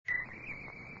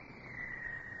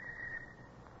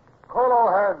Call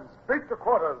all hands. Beat the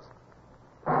quarters.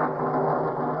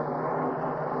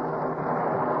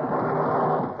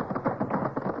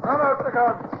 Run out the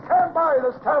guns. Stand by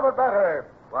the starboard battery.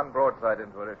 One broadside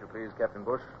into it, if you please, Captain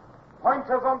Bush.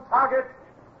 Pointers on target.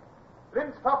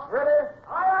 Linstops ready.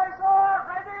 Aye, aye, sir.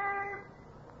 Ready.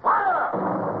 Fire!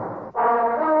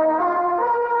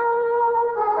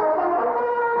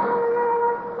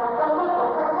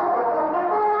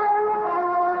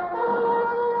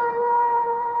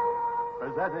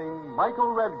 Presenting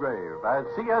Michael Redgrave as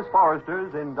C.S.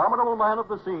 Forrester's indomitable man of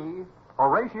the sea,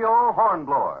 Horatio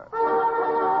Hornblower.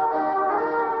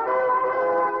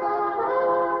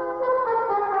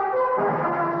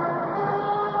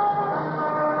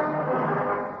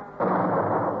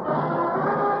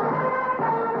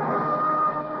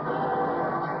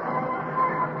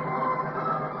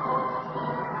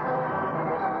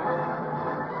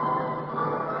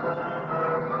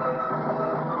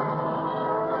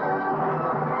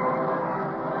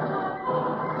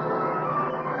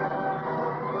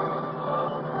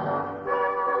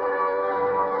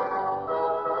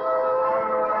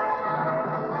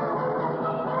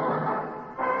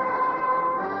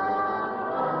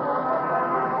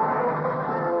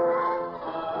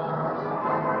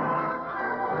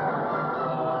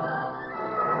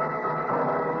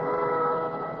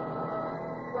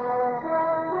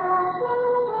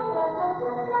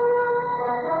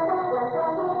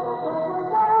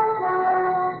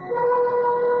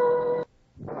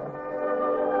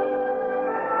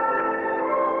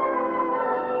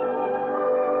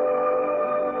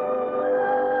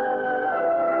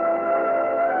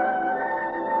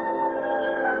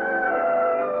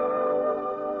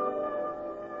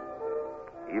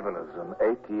 Even as an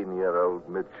 18-year-old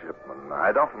midshipman,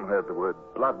 I'd often heard the word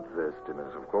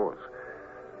bloodthirstiness, of course.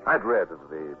 I'd read of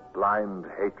the blind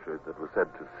hatred that was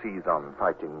said to seize on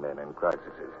fighting men in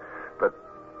crises. But,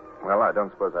 well, I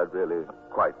don't suppose I'd really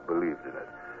quite believed in it.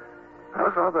 I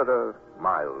was rather a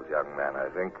mild young man, I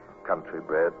think,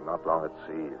 country-bred, not long at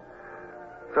sea.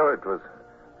 So it was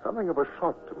something of a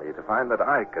shock to me to find that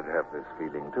I could have this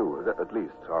feeling, too, at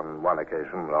least on one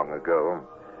occasion long ago.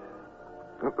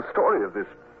 The story of this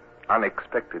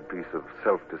unexpected piece of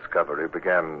self-discovery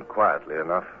began quietly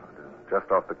enough,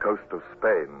 just off the coast of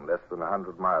Spain, less than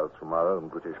 100 miles from our own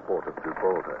British port of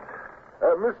Gibraltar.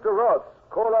 Mr. Ross,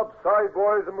 call up side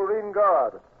boys and Marine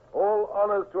Guard. All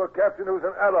honors to a captain who's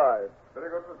an ally. Very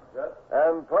good, Mr. Jet.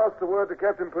 And pass the word to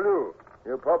Captain Pellew.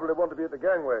 He'll probably want to be at the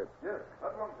gangway. Yes,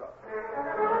 at once, sir.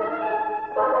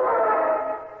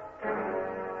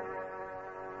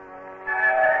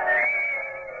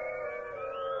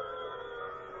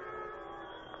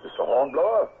 Mr.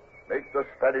 Hornblower, make the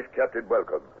Spanish captain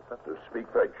welcome. To speak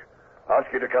French.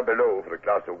 Ask you to come below for a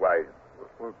glass of wine.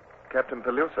 Well, Captain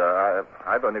Pellew, sir,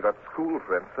 I've only got school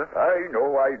friends, sir. I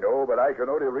know, but I can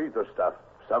only read the stuff.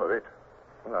 Some of it.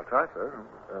 Well, I'll try, sir.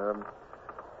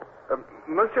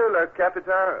 Monsieur le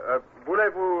capitaine,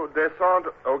 voulez-vous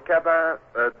descendre au cabin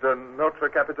de notre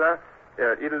capitaine?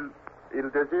 Il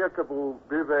désire que vous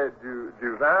buvez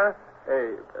du vin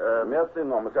et... Merci,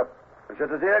 non, monsieur. Je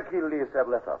désire qu'il lise cette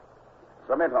lettre.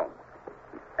 Ce matin.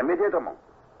 Immédiatement.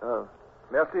 Oh,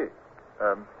 merci.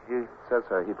 He says,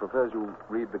 sir, he prefers you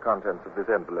read the contents of this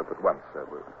envelope at once, sir,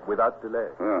 without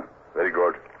delay. Very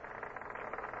good.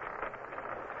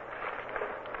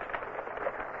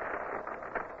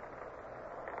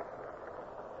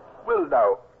 Well,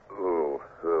 now. Oh,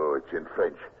 it's in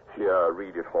French. Here,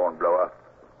 read it, Hornblower.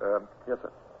 Yes,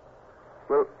 sir.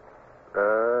 Well,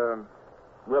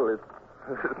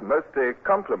 it's mostly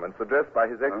compliments addressed by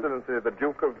His Excellency the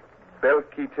Duke of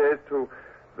Belquite to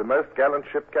the most gallant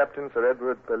ship captain, Sir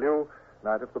Edward Pellew,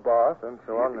 Knight of the Bath, and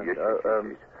so on. Yes.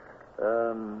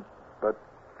 But,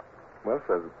 well,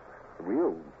 sir, the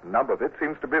real nub of it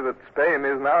seems to be that Spain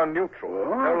is now neutral,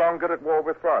 no longer at war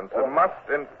with France, and must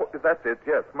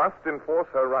enforce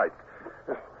her rights.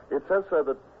 It says, sir,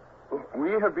 that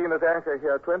we have been at anchor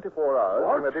here 24 hours,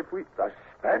 What? and that if we... The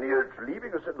Spaniard's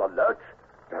leaving us in the lurch?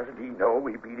 Doesn't he know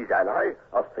we've been his ally,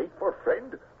 a faithful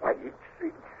friend? Why, it's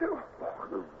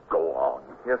go on.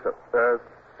 Yes, sir.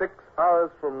 6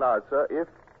 hours from now, sir, if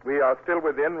we are still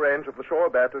within range of the shore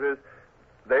batteries,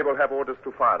 they will have orders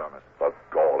to fire on us. The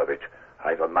gall of it.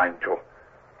 I've a mind to.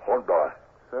 Hornblower.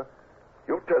 Sir?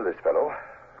 You tell this fellow.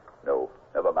 No,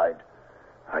 never mind.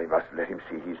 I must let him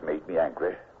see he's made me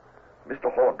angry. Mr.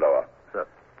 Hornblower. Sir.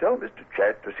 Tell Mr.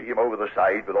 Chat to see him over the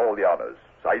side with all the honors.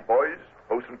 Side boys,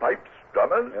 bosun pipes,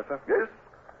 drummers. Yes, sir. Yes,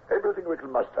 everything we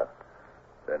can muster.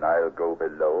 Then I'll go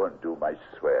below and do my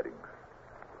swearing.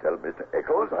 Tell Mr.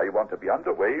 Eccles I want to be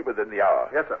underway within the hour.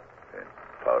 Yes, sir.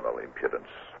 Infernal impudence.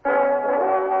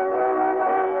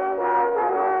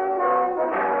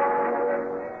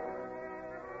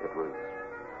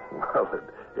 Well,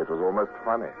 it was almost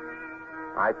funny.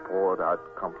 I poured out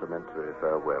complimentary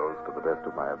farewells to the best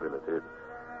of my ability.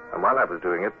 And while I was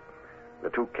doing it,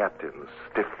 the two captains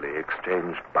stiffly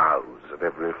exchanged bows of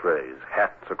every phrase,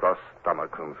 hats across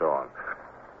stomachs and so on.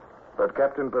 But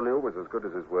Captain Bellew was as good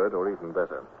as his word, or even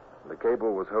better. The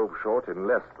cable was hove short in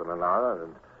less than an hour,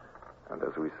 and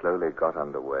as we slowly got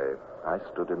underway, I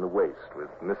stood in the waist with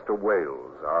Mr.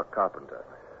 Wales, our carpenter,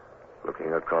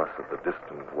 looking across at the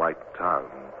distant white town,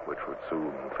 which would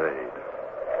soon fade.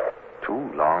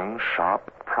 Two long,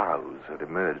 sharp prows had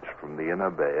emerged from the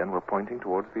inner bay and were pointing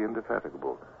towards the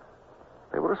Indefatigable.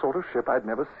 They were a sort of ship I'd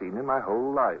never seen in my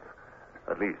whole life,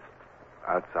 at least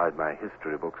outside my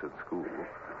history books at school.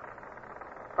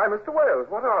 Hi, Mr. Wales,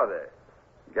 what are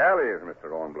they? Galleys, Mr.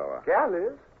 Hornblower.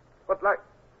 Galleys? But like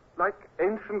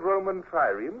ancient Roman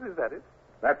triremes, is that it?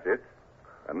 That's it.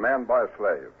 And manned by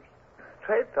slaves.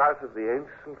 Straight out of the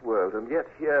ancient world, and yet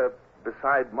here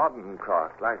beside modern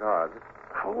craft like ours.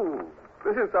 Oh,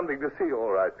 this is something to see,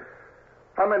 all right.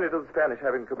 How many do the Spanish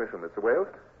have in commission, Mr. Wales?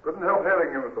 Couldn't help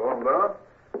hearing you, Mr. Hornblower.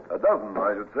 A dozen,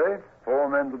 I should say. 4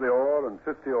 men to the oar and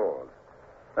 50 oars.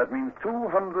 That means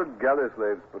 200 galley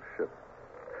slaves per ship.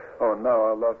 Oh, now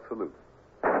our last salute.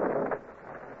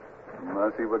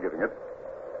 I see we're getting it.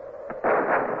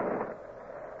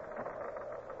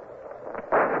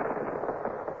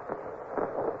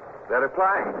 They're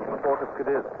replying from the port of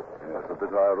Cadiz. Yes, a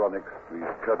bit ironic, these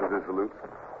courtesy salutes.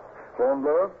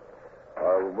 Hornblower,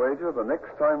 I'll wager the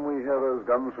next time we hear those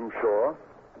guns from shore,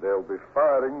 they'll be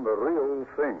firing the real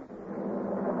thing.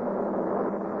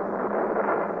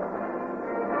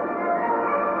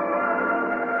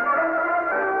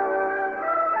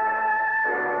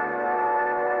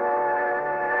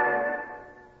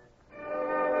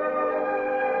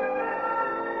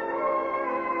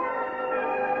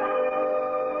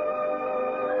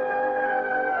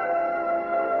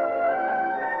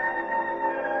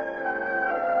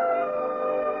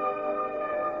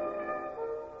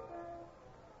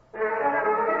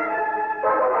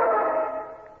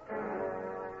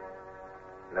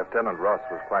 Lieutenant Ross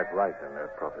was quite right in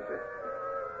that prophecy.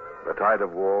 The tide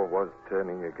of war was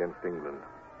turning against England.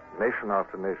 Nation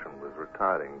after nation was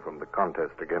retiring from the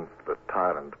contest against the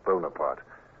tyrant Bonaparte.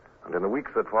 And in the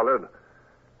weeks that followed,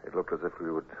 it looked as if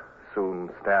we would soon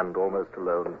stand almost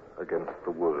alone against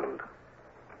the world.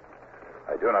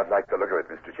 I do not like the look of it,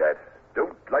 Mr. Chad.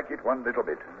 Don't like it one little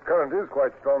bit. The current is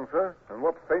quite strong, sir, and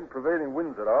what faint prevailing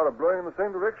winds there are blowing in the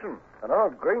same direction. And our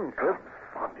grain ship...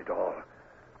 Confound it all.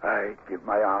 I give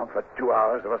my arm for 2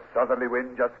 hours of a southerly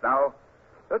wind just now.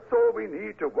 That's all we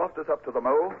need to waft us up to the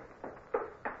mole.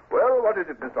 Well, what is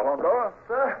it, Mr. Hornblower?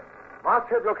 Sir,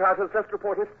 masthead lookout has just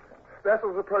reported.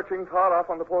 Vessels approaching far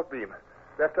off on the port beam.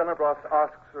 Lieutenant Ross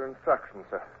asks for instructions,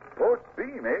 sir. Port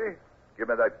beam, eh? Give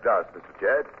me that glass, Mr.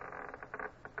 Chad.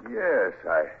 Yes,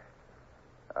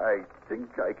 I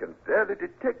think I can barely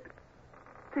detect...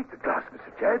 Take the glass,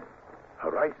 Mr. Chad.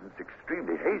 Horizon's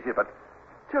extremely hazy, but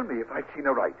tell me if I've seen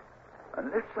aright.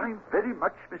 Unless I'm very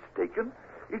much mistaken,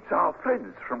 it's our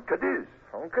friends from Cadiz.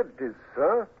 From Cadiz,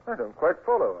 sir? I don't quite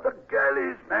follow. The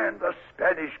galleys, man, the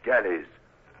Spanish galleys.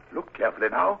 Look carefully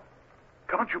now.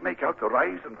 Can't you make out the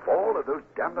rise and fall of those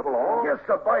damnable oars? Yes,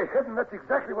 sir, by heaven, that's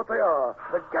exactly what they are.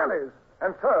 The galleys.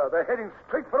 And, sir, they're heading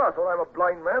straight for us, or I'm a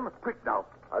blind man. Quick now.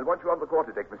 I'll want you on the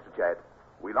quarterdeck, Mr. Chad.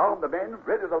 We'll arm the men,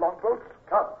 ready the longboats.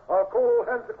 Come. I'll call all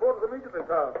hands to quarters immediately,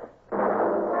 sir.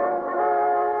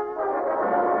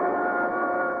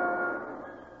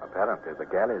 Apparently, the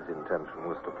galley's intention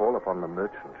was to fall upon the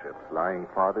merchant ships lying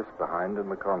farthest behind in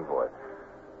the convoy.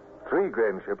 3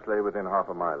 grain ships lay within half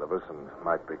a mile of us and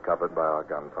might be covered by our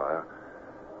gunfire,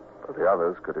 but the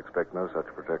others could expect no such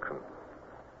protection.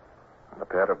 And a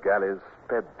pair of galleys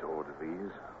sped toward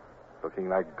these, looking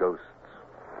like ghosts,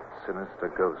 sinister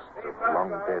ghosts of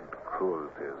long-dead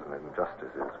cruelties and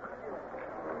injustices.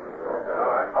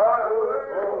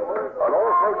 Are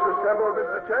all folks assembled,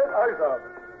 Mr. Chad? Aye, sir.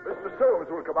 Mr. Soames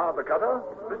will command the cutter.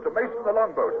 Mr. Mason the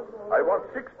longboat. I want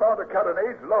 6-pounder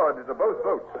carronades lowered into both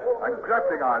boats. And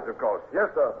grappling irons, of course. Yes,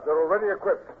 sir. They're already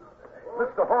equipped.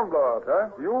 Mr. Hornblower,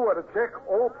 sir, you are to check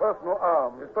all personal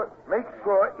arms, but make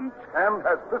sure each hand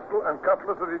has pistol and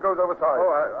cutlass as he goes overside.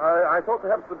 Oh, I thought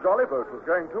perhaps the jolly boat was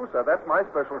going too, sir. That's my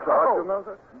special charge, you know,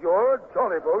 sir. Your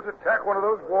jolly boat attack one of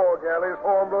those war galleys,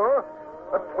 Hornblower?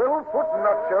 A 12-foot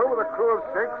nutshell with a crew of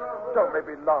 6? Don't make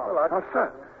me laugh. Well,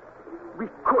 sir, we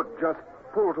could just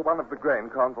pull to one of the grain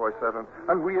convoys, sir,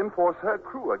 and reinforce her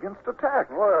crew against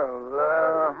attack. Well,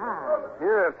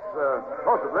 yes,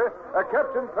 possibly.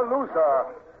 Captain Pelusa,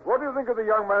 what do you think of the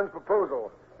young man's proposal?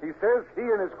 He says he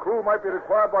and his crew might be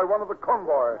required by one of the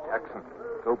convoys. Jackson,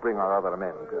 go bring our other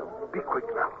men. Go. Be quick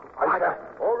now. Aye, sir.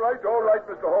 All right,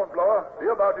 Mr. Hornblower. See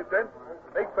about it then.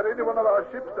 Make for any one of our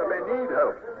ships that may need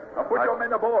help. And put your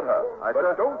men aboard her. Aye, But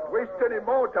sir. don't waste any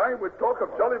more time with talk of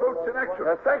jolly boats in action.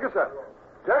 Thank you, sir.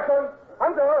 Jackson,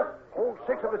 Hunter. All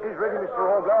 6 of us is ready, Mr.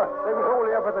 Hornblower. They was all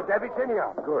here for the davits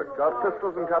anyhow. Good. Got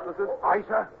pistols and cutlasses? Aye,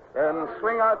 sir. Then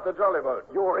swing out the jolly boat.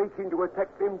 You're aching to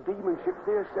attack them demon ships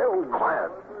yourselves.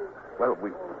 Quiet. Well,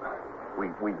 we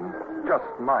just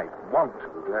might want to,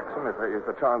 Jackson, if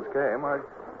a chance came. Are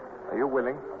you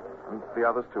willing? And the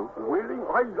others, too? Willing?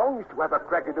 I longs to have a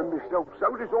crack at them myself.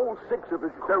 So does all 6 of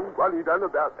us. Don't worry done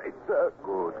about that, sir.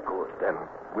 Good. Then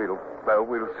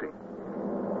we'll see.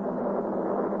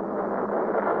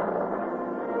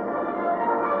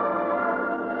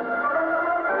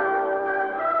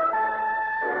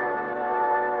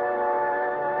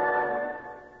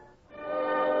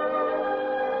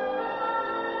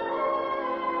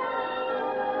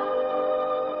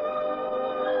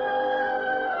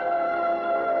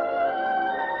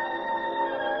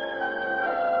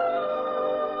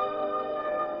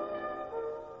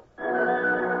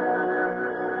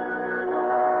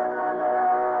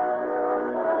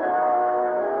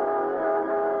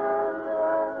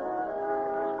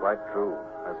 Quite true,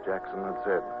 as Jackson had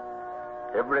said.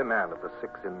 Every man of the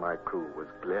 6 in my crew was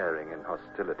glaring in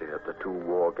hostility at the 2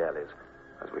 war galleys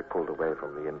as we pulled away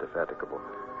from the Indefatigable.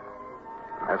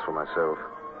 As for myself,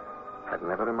 I'd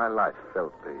never in my life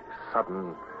felt the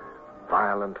sudden,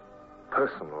 violent,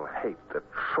 personal hate that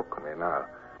shook me now.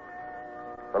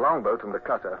 The longboat and the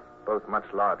cutter, both much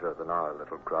larger than our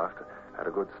little craft, had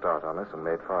a good start on us and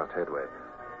made fast headway.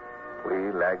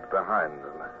 We lagged behind,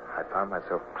 and I found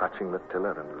myself clutching the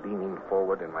tiller and leaning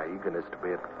forward in my eagerness to be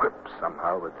at grips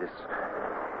somehow with this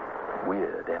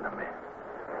weird enemy.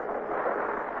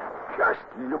 Just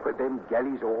look at them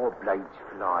galleys oar blades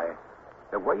fly.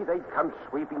 The way they come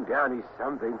sweeping down is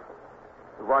something.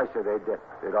 Why, sir,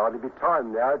 there'd hardly be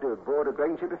time now to board a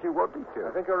grain ship if you wanted to.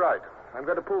 I think you're right. I'm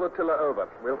going to pull the tiller over.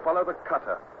 We'll follow the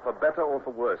cutter, for better or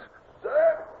for worse.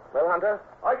 Sir, Well, Hunter?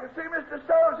 I can see Mr.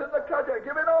 Soames in the cutter.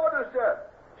 Give an order, sir.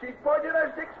 She's pointing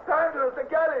her 6-pounder at the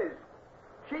galleys.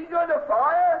 She going to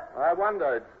fire? I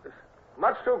wonder. It's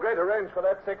much too great a range for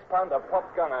that 6-pounder pop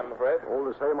gun, I'm afraid. All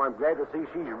the same, I'm glad to see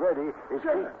she's ready.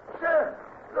 Sir,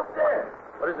 look there.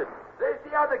 What is it? There's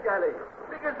the other galley.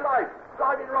 Big as life.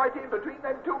 Sliding right in between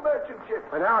them 2 merchant ships.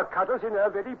 And our cutter's in her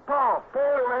very path.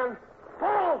 Pull, man.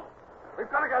 Pull! We've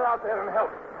got to get out there and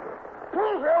help.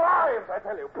 Pull for your lives, I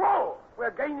tell you. Pull!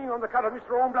 We're gaining on the cutter,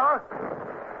 Mr. Hornblower.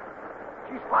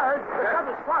 She's fired. The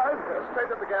cutter's fired.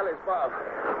 Straight at the galley's bow.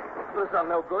 This done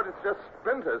no good. It's just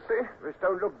splinters, see? This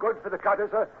don't look good for the cutter,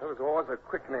 sir. Those oars are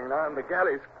quickening now, and the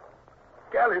galley's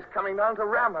coming down to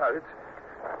ram her.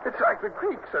 It's like the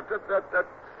Greeks at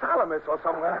Salamis or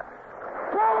somewhere.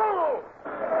 Pull!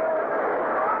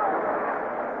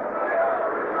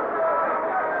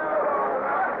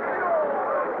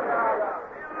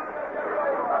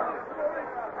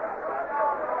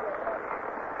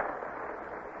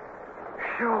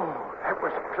 Phew, that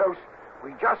was close.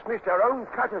 We just missed our own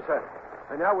cutter, sir.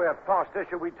 And now we're past her.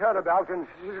 Shall we turn about and...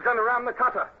 She's going to ram the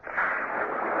cutter.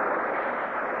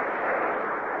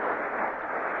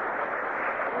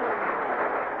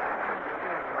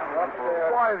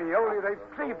 Why, the only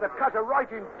they've cleaved the cutter right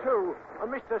in 2.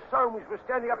 And Mr. Soames was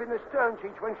standing up in the stern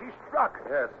sheets when she struck.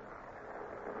 Yes.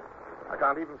 I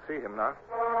can't even see him now.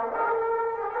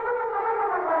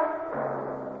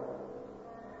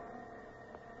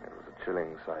 It was a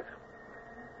chilling sight.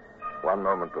 One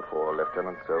moment before,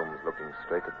 Lieutenant Soames looking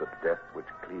straight at the death which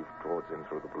cleaved towards him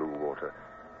through the blue water.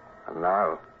 And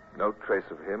now, no trace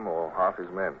of him or half his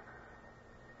men.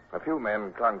 A few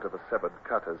men clung to the severed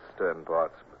cutter's stern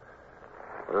parts.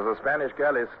 But as the Spanish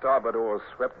galley's starboard oars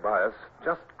swept by us,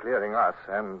 just clearing us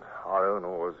and our own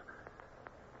oars,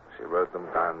 she rode them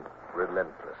down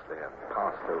relentlessly and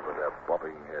passed over their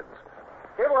bobbing heads.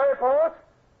 Give way, Port!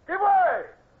 Give way!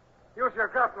 Use your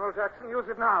grapnel, Jackson. Use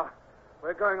it now.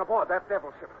 We're going aboard that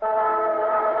devil ship.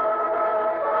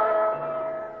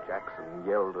 Jackson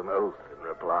yelled an oath in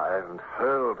reply and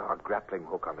hurled our grappling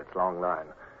hook on its long line.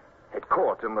 It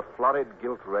caught in the florid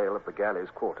gilt rail of the galley's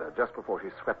quarter just before she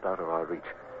swept out of our reach.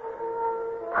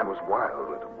 I was wild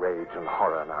with rage and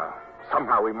horror now.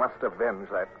 Somehow we must avenge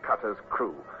that cutter's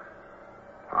crew.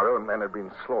 Our own men had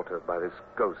been slaughtered by this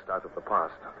ghost out of the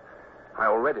past. I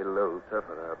already loathed her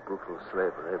for her brutal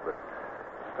slavery, but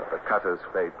the cutter's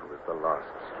fate was the last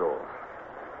straw.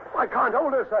 I can't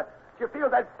hold her, sir. Do you feel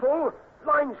that pull?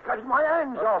 Line's cutting my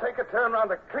hands off. Take a turn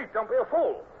round the cleat. Don't be a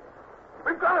fool.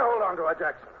 We've got to hold on to her,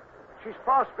 Jackson. She's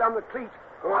fast round the cleat.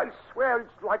 I swear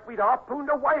it's like we'd harpooned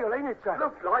a whale, ain't it, sir?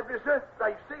 Look, lively, sir.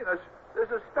 They've seen us. There's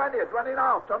a Spaniard running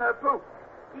aft on her poop.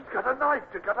 He's got a knife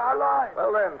to cut our line.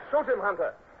 Well, then, shoot him,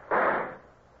 Hunter.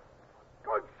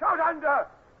 Good shot, Under.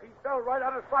 He fell right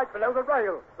out of sight below the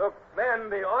rail. Look, men,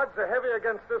 the odds are heavy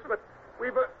against us, but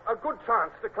we've a good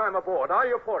chance to climb aboard. Are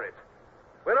you for it?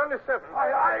 We're only 7.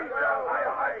 Aye, aye, sir. Aye,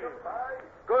 aye.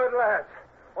 Good, lads.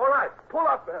 All right, pull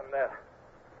up then there.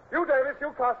 You, Davis,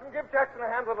 you, Carson, give Jackson a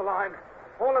hand with the line.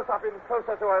 Haul us up in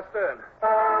closer to our stern.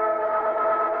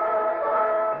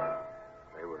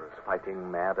 They were as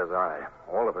fighting mad as I,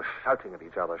 all of us shouting at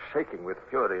each other, shaking with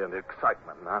fury and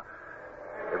excitement. Now,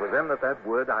 it was then that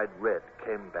word I'd read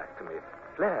came back to me,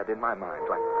 flared in my mind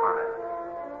like fire.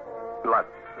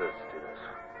 Bloodthirstiness.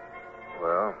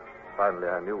 Well, finally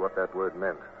I knew what that word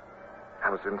meant.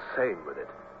 I was insane with it.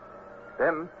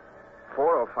 Then 4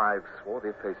 or 5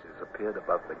 swarthy faces appeared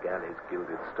above the galley's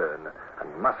gilded stern,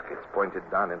 and muskets pointed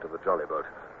down into the jolly boat.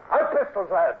 Our pistols,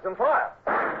 lads, and fire!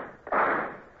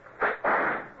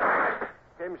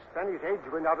 Them Spanish heads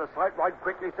went out of sight right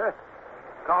quickly, sir.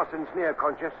 Carson's near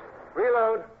conscious.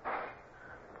 Reload.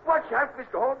 Watch out,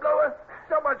 Mr. Hornblower.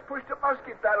 Someone's pushed a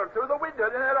musket barrel through the window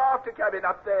in that after cabin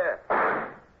up there.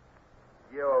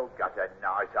 You got a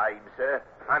nice aim, sir.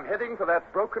 I'm heading for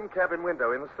that broken cabin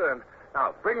window in the stern.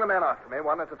 Now, bring the men after me,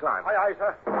 one at a time. Aye, aye,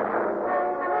 sir.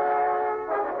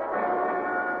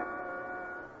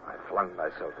 I flung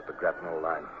myself at the grapnel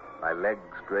line. My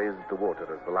legs grazed the water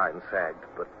as the line sagged,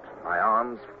 but my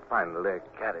arms finally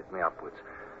carried me upwards.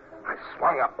 I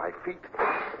swung up my feet,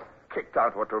 kicked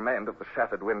out what remained of the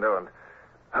shattered window, and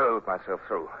hurled myself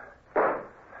through.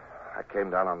 I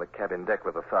came down on the cabin deck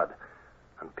with a thud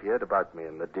and peered about me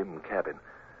in the dim cabin.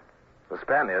 The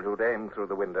Spaniard who'd aimed through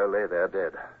the window lay there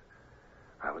dead.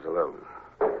 I was alone.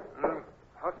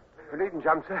 What? You needn't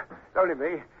jump, sir. It's only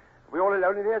me. We all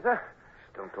alone in here, sir?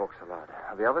 Don't talk so loud.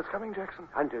 Are the others coming, Jackson?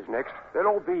 Hunter's next. They'll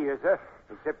all be here, sir,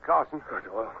 except Carson. Good.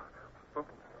 Well,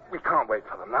 we can't wait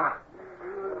for them now.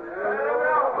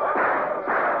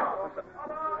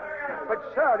 But,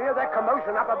 sir, hear that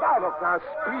commotion up above. Look, now,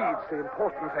 speed's the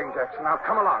important thing, Jackson. Now,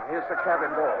 come along. Here's the cabin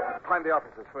door. Find the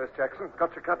officers first, Jackson.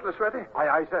 Got your cutlass ready? Aye,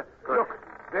 aye, sir. Good. Look,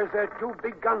 there's 2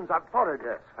 big guns up forward.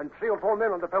 Yes. And 3 or 4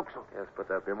 men on the forecastle. Yes, but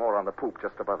there'll be more on the poop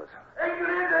just above us.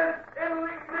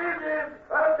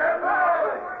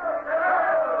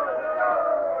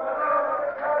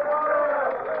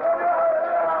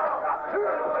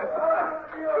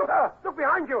 Look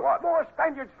behind you. What? More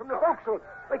Spaniards from the forecastle.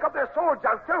 They got their swords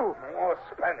out, too. More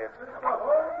Spaniards.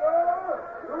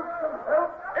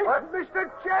 It's Mr.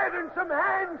 Chad and some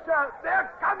hands, sir.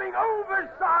 They're coming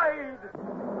overside.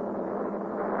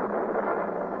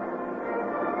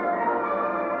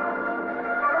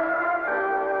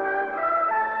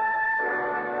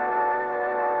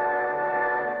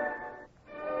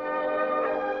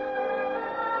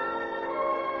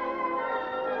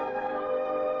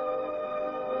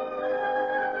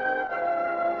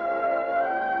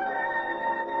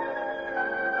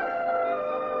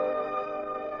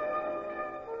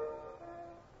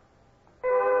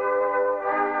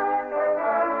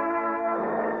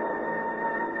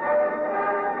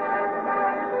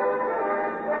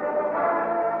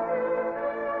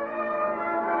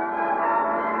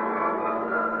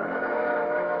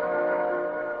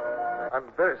 I'm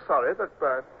very sorry that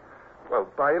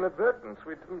by inadvertence,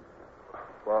 we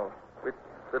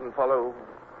didn't follow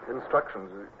instructions.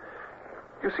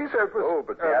 You see, sir, it was... Oh,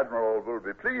 but the Admiral will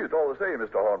be pleased all the same,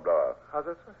 Mr. Hornblower. How's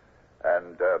that, sir?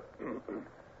 And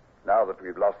now that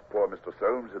we've lost poor Mr.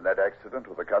 Soames in that accident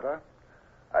with the cutter,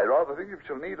 I rather think we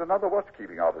shall need another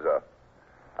watchkeeping officer.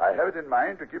 I have it in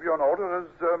mind to give you an order as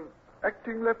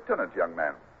acting lieutenant, young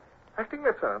man. Acting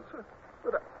lieutenant, sir?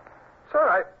 But,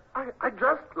 sir, I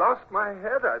just lost my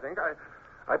head, I think.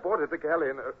 I boarded the galley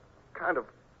in a kind of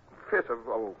fit of,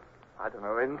 I don't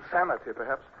know, insanity,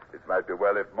 perhaps. It might be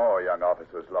well if more young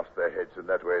officers lost their heads in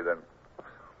that way, then.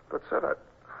 But, sir, I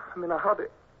hardly...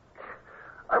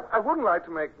 I wouldn't like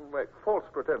to make false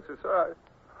pretenses, sir.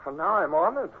 Now I'm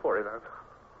honored for it.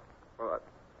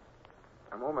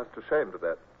 I'm almost ashamed of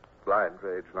that blind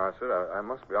rage now, sir. I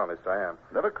must be honest, I am.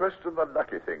 Never question the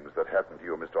lucky things that happen to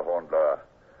you, Mr. Hornblower.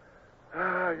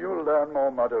 You'll learn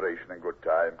more moderation in good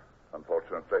time,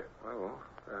 unfortunately. Well,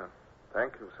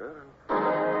 thank you, sir.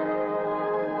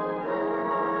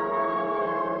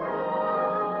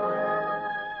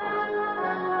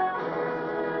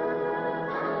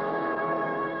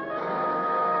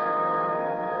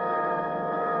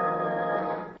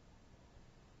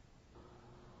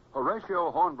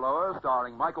 Horatio Hornblower,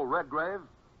 starring Michael Redgrave,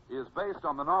 is based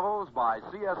on the novels by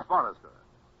C.S. Forrester.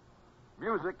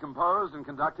 Music composed and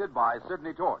conducted by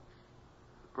Sidney Torch.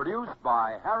 Produced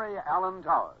by Harry Allen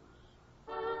Towers.